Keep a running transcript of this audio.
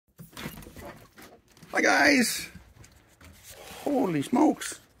Hi guys! Holy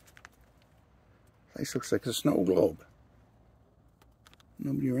smokes! This looks like a snow globe.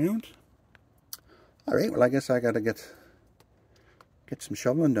 Nobody around? Alright, well I guess I gotta get some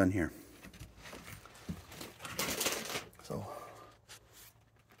shoveling done here. So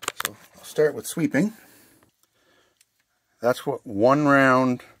I'll start with sweeping. That's what one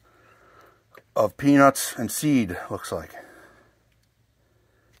round of peanuts and seed looks like.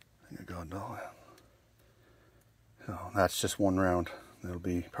 There you go, no. So that's just one round. There'll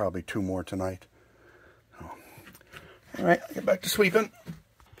be probably 2 more tonight. Alright, I'll get back to sweeping.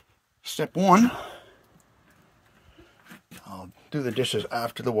 Step 1. I'll do the dishes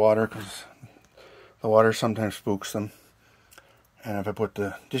after the water because the water sometimes spooks them. And if I put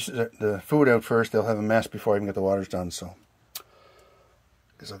the food out first, they'll have a mess before I even get the waters done. So I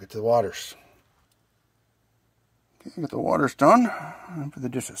guess I'll get to the waters. Okay, get the waters done. And for the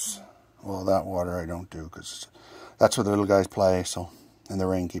dishes. Well, that water I don't do because that's where the little guys play. So, and the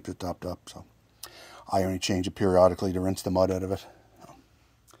rain keeps it topped up. So I only change it periodically to rinse the mud out of it. So,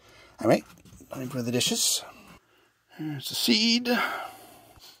 anyway, time for the dishes. There's the seed and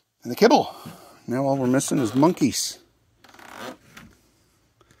the kibble. Now all we're missing is monkeys.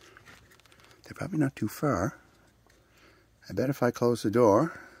 They're probably not too far. I bet if I close the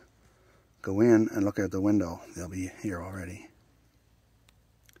door, go in and look out the window, they'll be here already.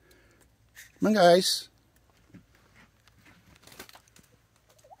 Come on, guys.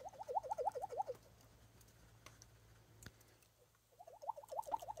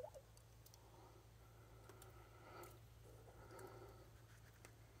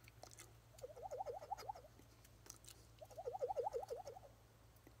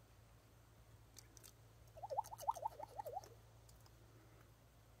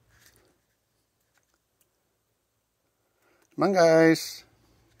 Come on, guys.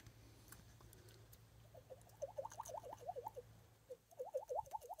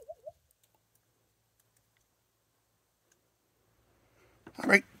 All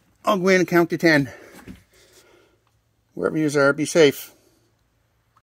right, I'll go in and count to 10. Wherever you are, be safe.